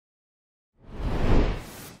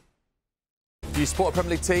you support a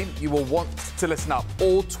Premier League team, you will want to listen up.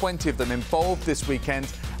 All 20 of them involved this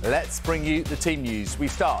weekend. Let's bring you the team news. We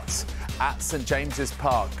start at St James's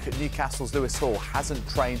Park. Newcastle's Lewis Hall hasn't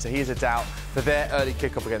trained, so he is a doubt for their early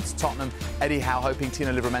kick-off against Tottenham. Eddie Howe hoping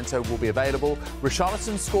Tino Livramento will be available.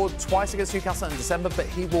 Richarlison scored twice against Newcastle in December, but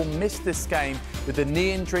he will miss this game with the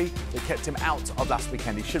knee injury that kept him out of last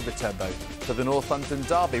weekend. He should return, though, for the North London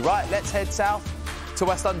derby. Right, let's head south to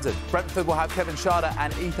West London. Brentford will have Kevin Schade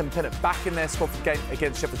and Ethan Pinnock back in their squad for the game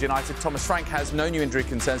against Sheffield United. Thomas Frank has no new injury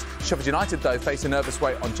concerns. Sheffield United, though, face a nervous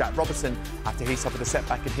wait on Jack Robertson after he suffered a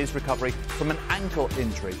setback in his recovery from an ankle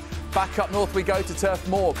injury. Back up north we go to Turf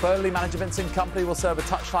Moor. Burnley manager Vincent Kompany will serve a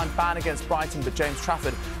touchline ban against Brighton, but James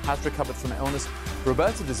Trafford has recovered from illness.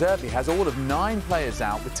 Roberto De Zerbi has all of 9 players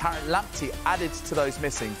out, with Tarrant Lamptey added to those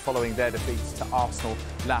missing following their defeat to Arsenal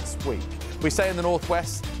last week. We stay in the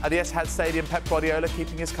northwest. At the Etihad Stadium, Pep Guardiola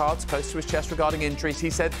keeping his cards close to his chest regarding injuries. He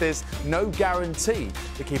said there's no guarantee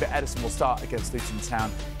the keeper Ederson will start against Luton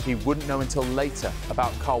Town. He wouldn't know until later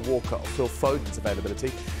about Carl Walker or Phil Foden's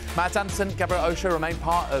availability. Matt Anderson, Gabriel Osho remain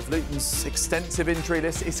part of Luton's extensive injury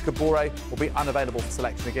list. Issa Kabore will be unavailable for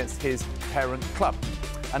selection against his parent club.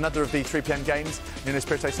 Another of the 3 p.m. games, Nuno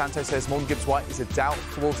Espirito Santo says Morgan Gibbs-White is a doubt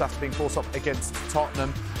for Wolves after being forced up against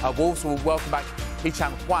Tottenham. Wolves will welcome back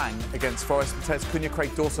Hee-Chan Hwang against Forest. Matheus Cunha,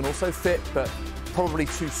 Craig Dawson also fit, but probably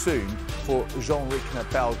too soon for Jean-Luc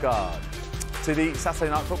Bellegarde. To the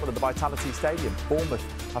Saturday night football at the Vitality Stadium,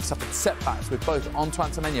 Bournemouth have suffered setbacks with both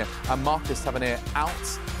Antoine Semenyo and Marcus Tavernier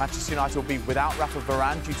out. Manchester United will be without Rafa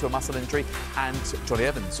Varane due to a muscle injury, and Johnny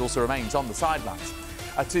Evans also remains on the sidelines.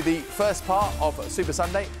 To the first part of Super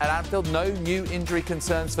Sunday at Anfield, no new injury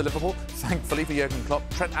concerns for Liverpool. Thankfully for Jurgen Klopp,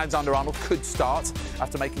 Trent Alexander-Arnold could start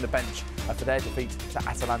after making the bench for their defeat to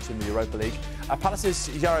Atalanta in the Europa League. Palace's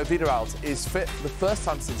Yaro Vidaralt is fit for the first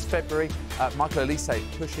time since February. Michael Olise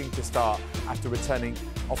pushing to start after returning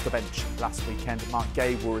off the bench last weekend. Mark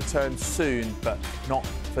Gay will return soon, but not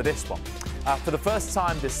for this one. For the first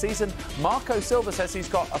time this season, Marco Silva says he's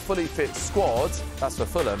got a fully fit squad. That's for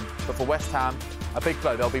Fulham, but for West Ham, a big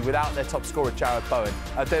blow. They'll be without their top scorer, Jarrod Bowen.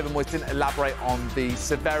 David Moyes didn't elaborate on the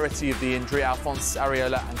severity of the injury. Alphonse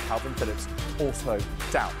Areola and Calvin Phillips also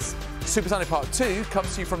doubts. Super Sunday Part 2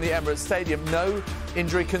 comes to you from the Emirates Stadium. No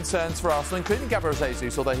injury concerns for Arsenal, including Gabriel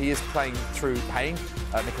Jesus, although he is playing through pain.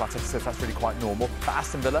 Mikel Arteta says that's really quite normal. For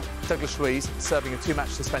Aston Villa, Douglas Luiz serving a 2-match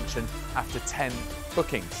suspension after 10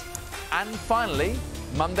 bookings. And finally,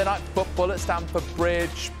 Monday night football at Stamford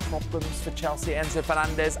Bridge. Problems for Chelsea. Enzo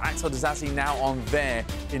Fernandez, Axel Disasi now on their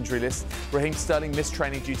injury list. Raheem Sterling missed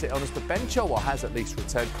training due to illness, but Ben Chilwell has at least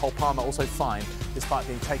returned. Cole Palmer also fine, despite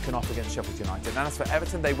being taken off against Sheffield United. And as for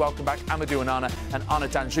Everton, they welcome back Amadou Onana and Arna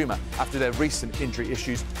Danjuma after their recent injury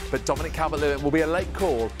issues. But Dominic Calvert-Lewin will be a late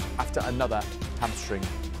call after another hamstring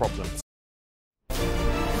problem.